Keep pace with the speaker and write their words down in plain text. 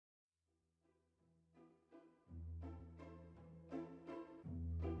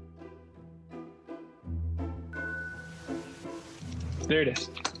There it is.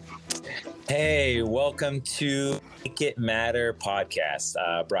 Hey, welcome to Make It Matter podcast,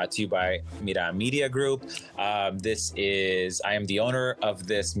 brought to you by Mira Media Group. I am the owner of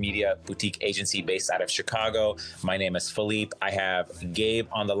this media boutique agency based out of Chicago. My name is Philippe. I have Gabe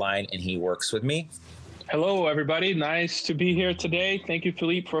on the line, and he works with me. Hello, everybody. Nice to be here today. Thank you,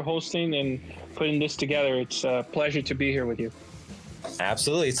 Philippe, for hosting and putting this together. It's a pleasure to be here with you.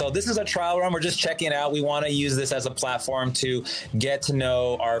 Absolutely. So this is a trial run. We're just checking it out. We want to use this as a platform to get to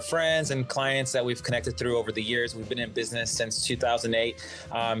know our friends and clients that we've connected through over the years. We've been in business since 2008.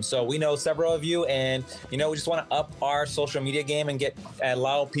 So we know several of you, and, we just want to up our social media game and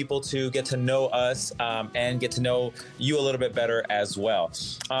allow people to get to know us and get to know you a little bit better as well.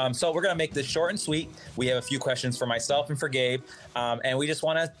 So we're going to make this short and sweet. We have a few questions for myself and for Gabe, and we just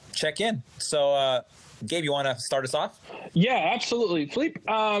want to check in. So, Gabe, you want to start us off? Yeah, absolutely. Philippe,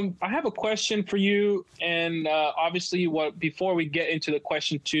 I have a question for you. And obviously, before we get into the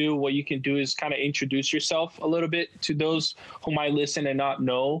question two, what you can do is kind of introduce yourself a little bit to those who might listen and not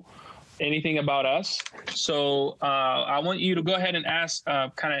know anything about us. So I want you to go ahead and ask,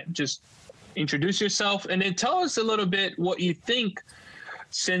 kind of just introduce yourself, and then tell us a little bit what you think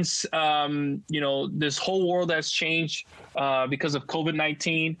since, this whole world has changed because of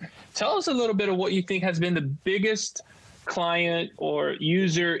COVID-19. Tell us a little bit of what you think has been the biggest client or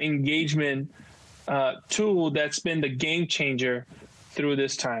user engagement tool that's been the game changer through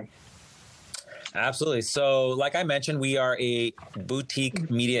this time. Absolutely. So like I mentioned, we are a boutique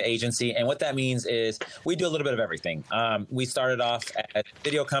media agency. And what that means is we do a little bit of everything. We started off at a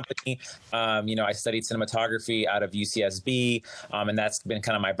video company. I studied cinematography out of UCSB, and that's been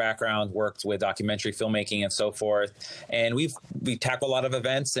kind of my background, worked with documentary filmmaking and so forth. And we tackle a lot of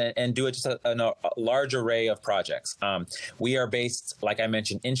events and do just a large array of projects. We are based, like I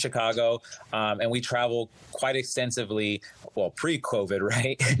mentioned, in Chicago, and we travel quite extensively, pre-COVID,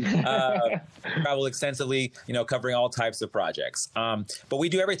 right? Travel extensively, covering all types of projects. But we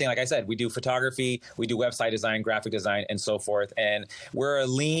do everything. Like I said, we do photography, we do website design, graphic design, and so forth. And we're a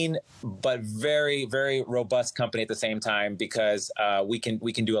lean but very, very robust company at the same time because we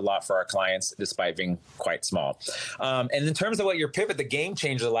can do a lot for our clients despite being quite small. And in terms of what your pivot, the game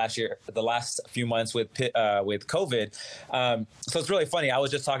changer the last few months with COVID. So it's really funny. I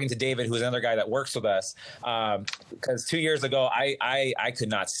was just talking to David, who's another guy that works with us, because 2 years ago I could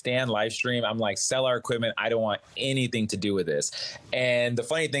not stand live stream. I'm like, sell our equipment. I don't want anything to do with this. And the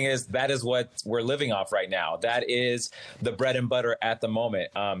funny thing is that is what we're living off right now. That is the bread and butter at the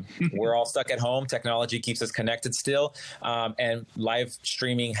moment. We're all stuck at home. Technology keeps us connected still. And live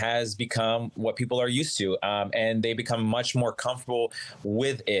streaming has become what people are used to. And they become much more comfortable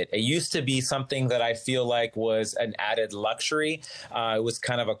with it. It used to be something that I feel like was an added luxury. It was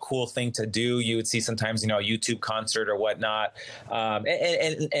kind of a cool thing to do. You would see sometimes, a YouTube concert or whatnot.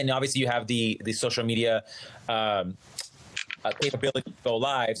 And obviously you have the social media capability to go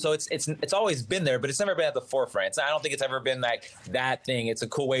live. So it's always been there, but it's never been at the forefront. I don't think it's ever been like that thing. It's a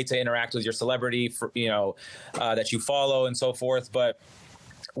cool way to interact with your celebrity that you follow and so forth, but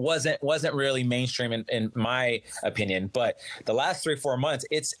wasn't really mainstream in my opinion. But the last 3 or 4 months,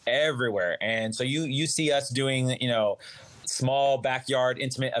 it's everywhere. And so you see us doing, small backyard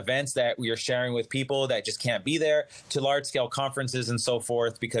intimate events that we are sharing with people that just can't be there, to large scale conferences and so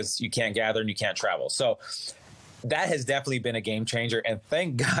forth, because you can't gather and you can't travel. So that has definitely been a game changer. And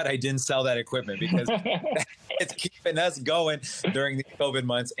thank God I didn't sell that equipment, because it's keeping us going during the COVID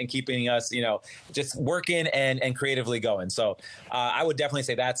months and keeping us, just working and creatively going. So I would definitely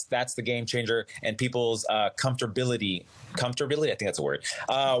say that's the game changer, and people's comfortability, I think that's a word,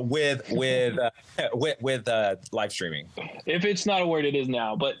 with live streaming. If it's not a word, it is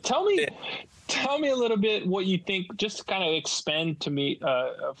now. But tell me a little bit what you think, just to kind of expand to me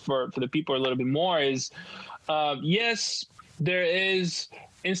for the people a little bit more is, yes, there is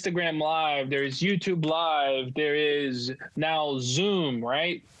Instagram Live, there is YouTube Live, there is now Zoom,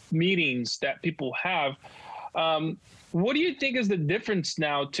 right? Meetings that people have. What do you think is the difference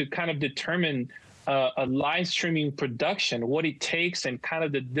now to kind of determine a live streaming production, what it takes, and kind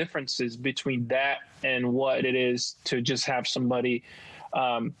of the differences between that and what it is to just have somebody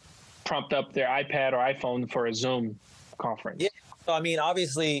prompt up their iPad or iPhone for a Zoom conference? Yeah. So,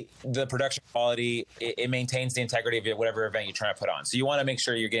 obviously, the production quality, it maintains the integrity of whatever event you're trying to put on. So you want to make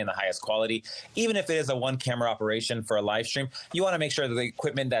sure you're getting the highest quality. Even if it is a one-camera operation for a live stream, you want to make sure that the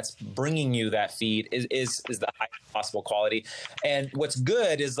equipment that's bringing you that feed is the highest possible quality. And what's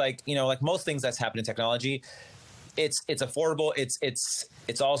good is, like most things that's happened in technology, it's affordable.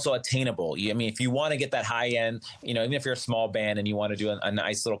 It's also attainable. I mean, if you want to get that high end, even if you're a small band and you want to do a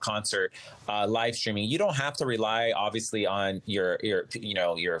nice little concert, live streaming, you don't have to rely obviously on your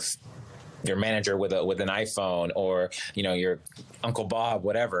manager with an iPhone, or your Uncle Bob,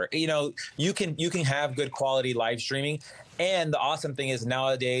 whatever. You can have good quality live streaming. And the awesome thing is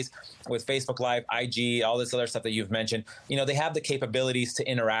nowadays with Facebook Live, IG, all this other stuff that you've mentioned, they have the capabilities to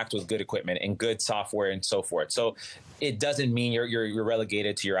interact with good equipment and good software and so forth. So it doesn't mean you're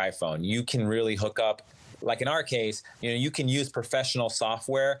relegated to your iPhone. You can really hook up. Like in our case, you can use professional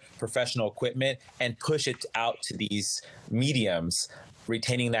software, professional equipment, and push it out to these mediums,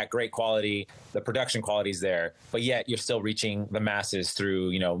 retaining that great quality. The production quality is there, but yet you're still reaching the masses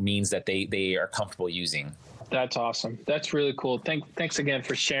through, means that they are comfortable using. That's awesome. That's really cool. Thanks again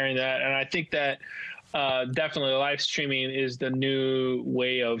for sharing that. And I think that definitely live streaming is the new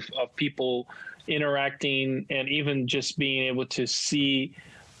way of people interacting, and even just being able to see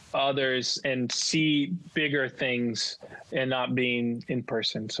others and see bigger things and not being in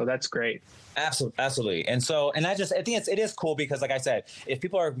person. So that's great. Absolutely. And I think it is cool because, like I said, if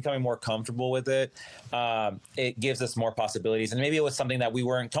people are becoming more comfortable with it, it gives us more possibilities. And maybe it was something that we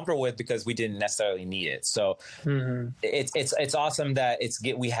weren't comfortable with because we didn't necessarily need it. So it's awesome that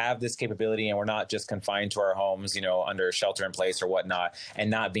we have this capability, and we're not just confined to our homes, under shelter in place or whatnot, and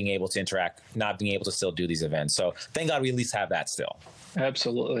not being able to interact, not being able to still do these events. So thank God we at least have that still.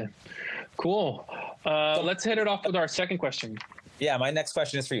 Absolutely. Cool. Let's hit it off with our second question. Yeah, my next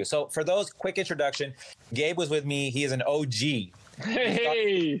question is for you. So for those, quick introduction, Gabe was with me. He is an OG.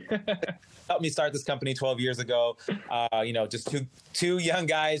 Hey! Helped me start this company 12 years ago. Just two young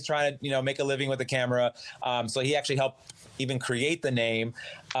guys trying to, make a living with the camera. So he actually helped even create the name.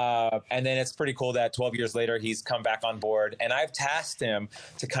 And then it's pretty cool that 12 years later, he's come back on board. And I've tasked him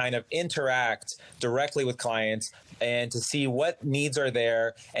to kind of interact directly with clients and to see what needs are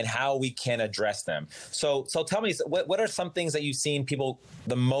there and how we can address them. So tell me, what are some things that you've seen people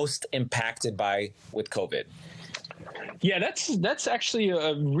the most impacted by with COVID? Yeah, that's actually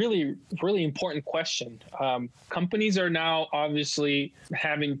a really, really important question. Companies are now obviously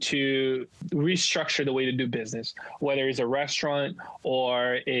having to restructure the way to do business, whether it's a restaurant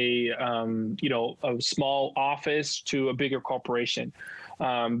or a small office to a bigger corporation.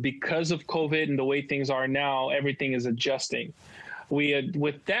 Because of COVID and the way things are now, everything is adjusting.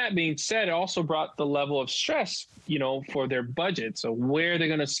 With that being said, it also brought the level of stress, for their budget. So where they're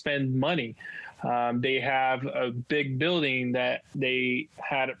going to spend money. They have a big building that they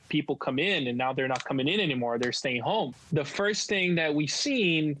had people come in, and now they're not coming in anymore. They're staying home. The first thing that we've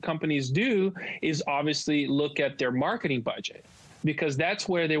seen companies do is obviously look at their marketing budget, because that's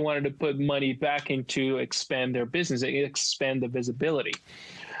where they wanted to put money back into expand their business, expand the visibility.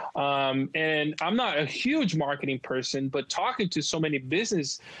 And I'm not a huge marketing person, but talking to so many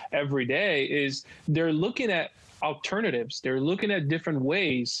business every day is they're looking at alternatives. They're looking at different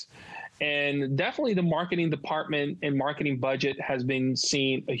ways. And definitely the marketing department and marketing budget has been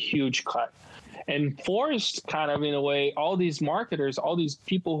seeing a huge cut, and forced kind of, in a way, all these marketers, all these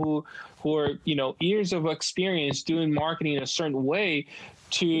people who are, years of experience doing marketing in a certain way,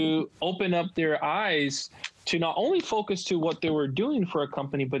 to open up their eyes to not only focus to what they were doing for a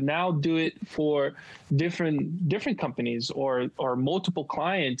company, but now do it for different companies or multiple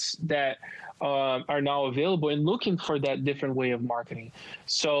clients that are now available and looking for that different way of marketing.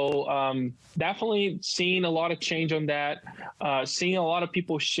 So definitely seeing a lot of change on that, seeing a lot of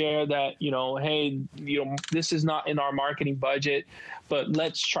people share that, hey, this is not in our marketing budget, but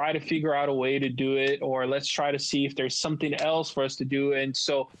let's try to figure out a way to do it, or let's try to see if there's something else for us to do. And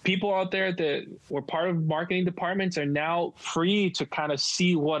so people out there that were part of marketing departments are now free to kind of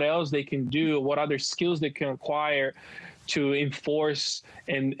see what else they can do, what other skills they can acquire to enforce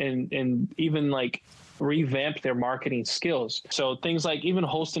and even like revamp their marketing skills. So things like even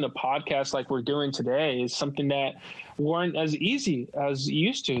hosting a podcast like we're doing today is something that weren't as easy as it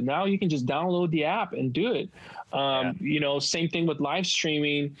used to. Now you can just download the app and do it. Same thing with live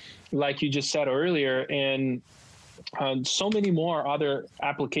streaming, like you just said earlier, and so many more other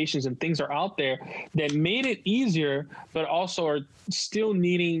applications and things are out there that made it easier, but also are still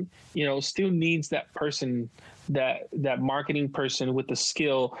needs that person, that marketing person with the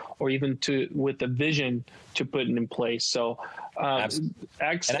skill, or even with the vision to put it in place. So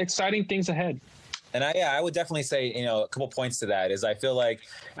exciting things ahead. And I would definitely say, a couple points to that is I feel like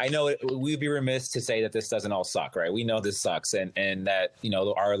I know we'd be remiss to say that this doesn't all suck, right? We know this sucks and that,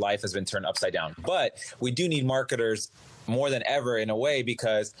 our life has been turned upside down. But we do need marketers more than ever in a way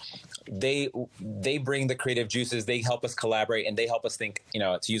because they bring the creative juices. They help us collaborate and they help us think,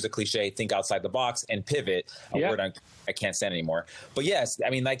 to use a cliche, think outside the box and pivot, a word I can't stand anymore. But yes, I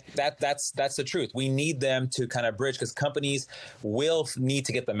mean, like that's the truth. We need them to kind of bridge because companies will need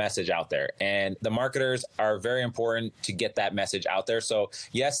to get the message out there. And the marketers are very important to get that message out there. So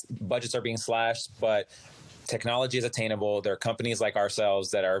yes, budgets are being slashed, but technology is attainable. There are companies like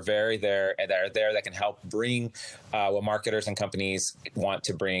ourselves that are that can help bring what marketers and companies want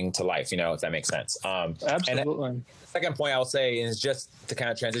to bring to life, if that makes sense. Absolutely. And second point I'll say is just to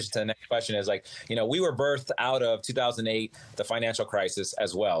kind of transition to the next question is like, we were birthed out of 2008, the financial crisis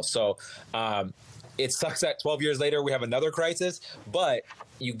as well. So, it sucks that 12 years later we have another crisis, but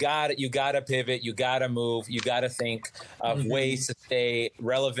you got to pivot, you got to move, you got to think of ways to stay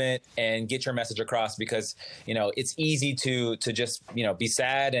relevant and get your message across because it's easy to just be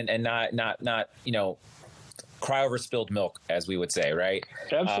sad and not cry over spilled milk, as we would say, right?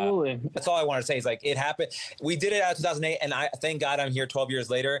 Absolutely. That's all I want to say is like it happened. We did it out of 2008, and I thank God I'm here 12 years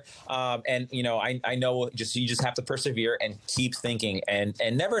later. And I know you just have to persevere and keep thinking and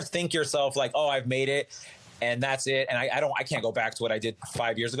never think yourself like, oh, I've made it. And that's it. And I can't go back to what I did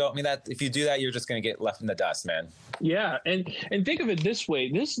 5 years ago. I mean, that if you do that, you're just going to get left in the dust, man. Yeah. And think of it this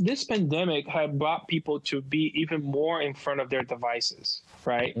way. This pandemic had brought people to be even more in front of their devices,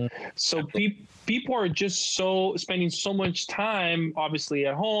 right? So people are just spending so much time, obviously,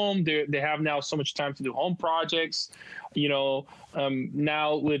 at home. They have now so much time to do home projects.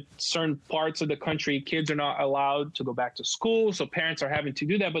 Now with certain parts of the country, kids are not allowed to go back to school. So parents are having to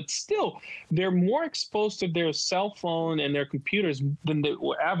do that. But still, they're more exposed to their cell phone and their computers than they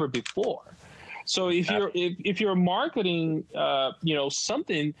were ever before. So if you're marketing,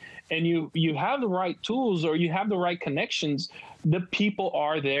 something and you have the right tools or you have the right connections, the people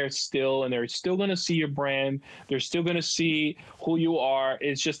are there still, and they're still going to see your brand. They're still going to see who you are.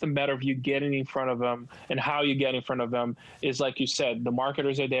 It's just a matter of you getting in front of them, and how you get in front of them is, like you said, the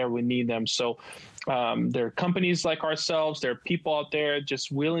marketers are there. We need them. So there are companies like ourselves. There are people out there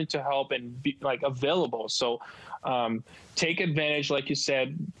just willing to help and be available. So take advantage, like you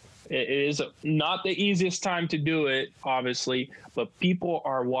said. It is not the easiest time to do it, obviously, but people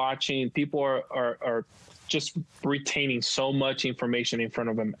are watching. People are just retaining so much information in front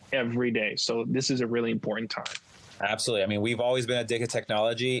of them every day. So this is a really important time. Absolutely. I mean, we've always been addicted to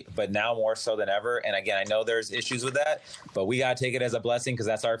technology, but now more so than ever. And again, I know there's issues with that, but we got to take it as a blessing because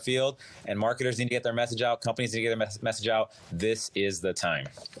that's our field. And marketers need to get their message out. Companies need to get their message out. This is the time.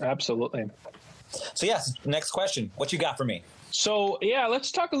 Absolutely. So yes, next question. What you got for me? So, let's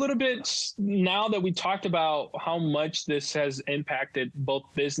talk a little bit now that we talked about how much this has impacted both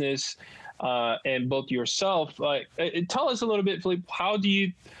business and both yourself. Tell us a little bit, Philippe, how do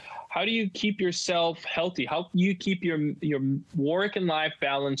you keep yourself healthy? How do you keep your work and life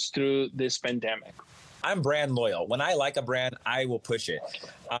balanced through this pandemic? I'm brand loyal. When I like a brand, I will push it.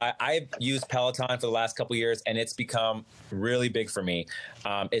 I've used Peloton for the last couple of years, and it's become really big for me,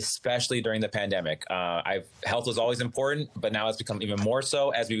 especially during the pandemic. Health was always important, but now it's become even more so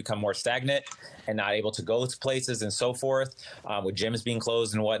as we become more stagnant and not able to go to places and so forth, with gyms being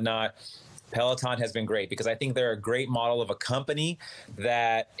closed and whatnot. Peloton has been great because I think they're a great model of a company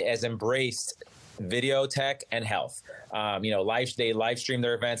that has embraced video tech and health. They live stream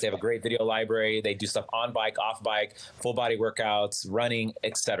their events. They have a great video library. They do stuff on bike, off bike, full body workouts, running,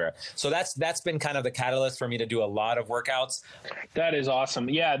 etc. So that's been kind of the catalyst for me to do a lot of workouts. That is awesome.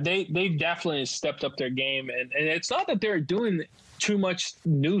 Yeah, they definitely stepped up their game, and it's not that they're doing too much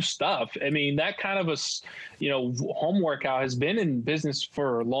new stuff. I mean, that kind of home workout has been in business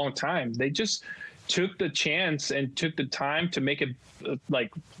for a long time. They just took the chance and took the time to make it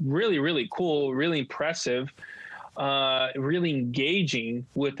really, really cool, really impressive, really engaging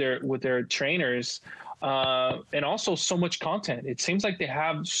with their trainers, and also so much content. It seems like they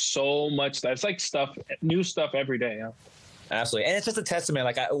have so much stuff. It's like new stuff every day. Yeah. Absolutely. And it's just a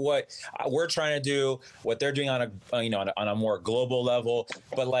testament, what we're trying to do, what they're doing on a more global level,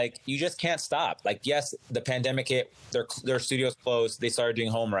 but you just can't stop. Yes, the pandemic hit, their studios closed, they started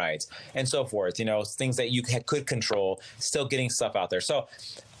doing home rides and so forth, things that you could control, still getting stuff out there. So,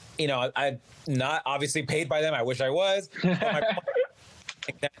 I'm not obviously paid by them. I wish I was. But my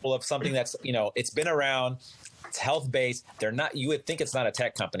example of something that's, it's been around. It's health-based. You would think it's not a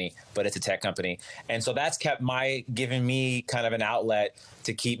tech company, but it's a tech company. And so that's giving me kind of an outlet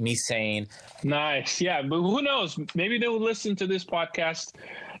to keep me sane. Nice. Yeah. But who knows? Maybe they'll listen to this podcast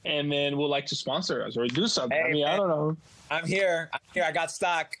and then would like to sponsor us or do something. Hey, I mean, man, I don't know. I'm here. I got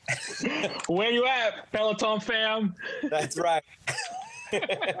stock. Where you at, Peloton fam? That's right.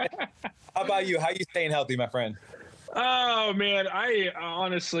 How about you? How you staying healthy, my friend? Oh man, I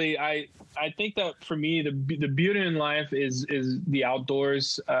honestly, I think that for me, the beauty in life is the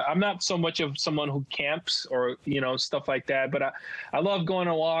outdoors. I'm not so much of someone who camps or stuff like that, but I love going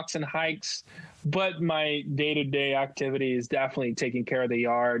on walks and hikes. But my day-to-day activity is definitely taking care of the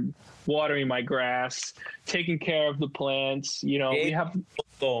yard, watering my grass, taking care of the plants. We have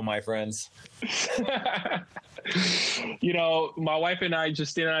soul, my friends. My wife and I,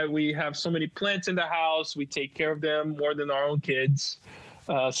 Justine and I, we have so many plants in the house. We take care of them more than our own kids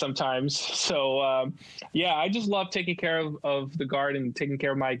sometimes. So, I just love taking care of the garden, taking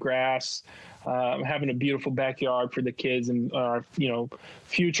care of my grass, having a beautiful backyard for the kids and our,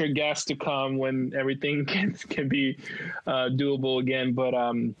 future guests to come when everything can be doable again. But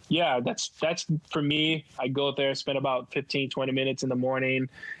that's for me. I go there, spend about 15, 20 minutes in the morning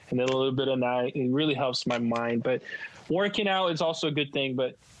and then a little bit at night. It really helps my mind. But working out is also a good thing,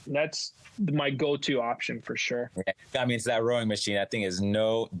 but that's my go-to option for sure. I mean, it's that rowing machine. That thing is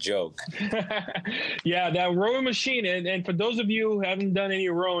no joke. Yeah, that rowing machine. And for those of you who haven't done any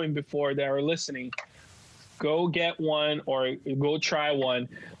rowing before that are listening, go get one or go try one.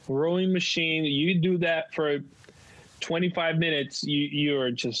 Rowing machine, you do that for 25 minutes, you're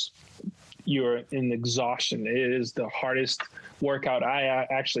in exhaustion. It is the hardest workout I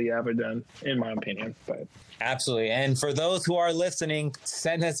actually ever done, in my opinion. But absolutely. And for those who are listening,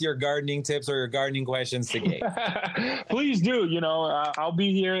 send us your gardening tips or your gardening questions to Gabe. Please do. I'll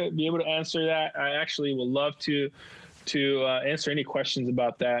be here, be able to answer that. I actually would love to answer any questions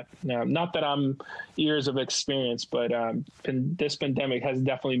about that. Not that I'm years of experience, but this pandemic has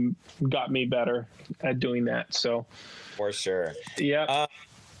definitely got me better at doing that. So for sure. Yeah.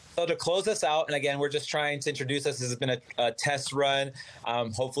 So to close us out, and again, we're just trying to introduce us. This has been a test run.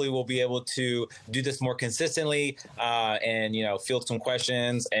 Hopefully we'll be able to do this more consistently and, field some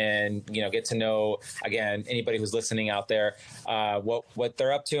questions and, get to know, again, anybody who's listening out there, what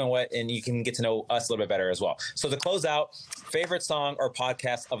they're up to and you can get to know us a little bit better as well. So to close out, favorite song or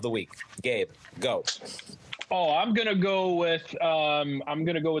podcast of the week? Gabe, go. Oh, I'm gonna go with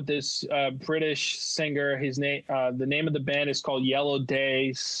this British singer. His name, the name of the band is called Yellow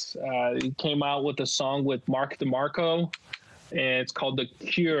Days. He came out with a song with Mark DeMarco, and it's called The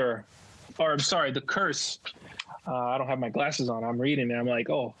Cure, or I'm sorry, The Curse. I don't have my glasses on. I'm reading it. I'm like,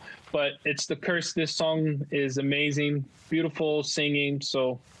 oh, but it's The Curse. This song is amazing, beautiful singing.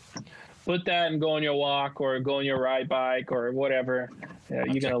 So put that and go on your walk or go on your ride bike or whatever.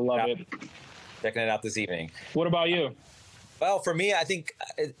 You're gonna love it. Checking it out this evening. What about you? Well, for me, I think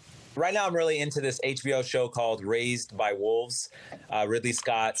right now I'm really into this HBO show called Raised by Wolves. Ridley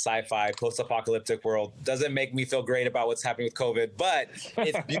Scott, sci-fi, post-apocalyptic world. Doesn't make me feel great about what's happening with COVID, but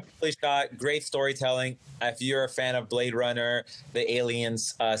it's beautifully shot, great storytelling. If you're a fan of Blade Runner, the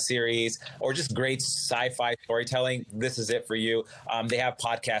Aliens series, or just great sci-fi storytelling, this is it for you. They have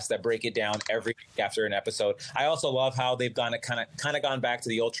podcasts that break it down every week after an episode. I also love how they've kind of gone back to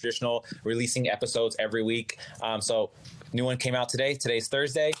the old traditional, releasing episodes every week. So new one came out today. Today's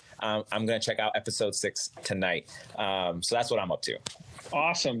Thursday. I'm going to check out episode 6 tonight. So that's what I'm up to.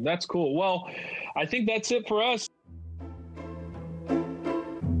 Awesome. That's cool. Well, I think that's it for us.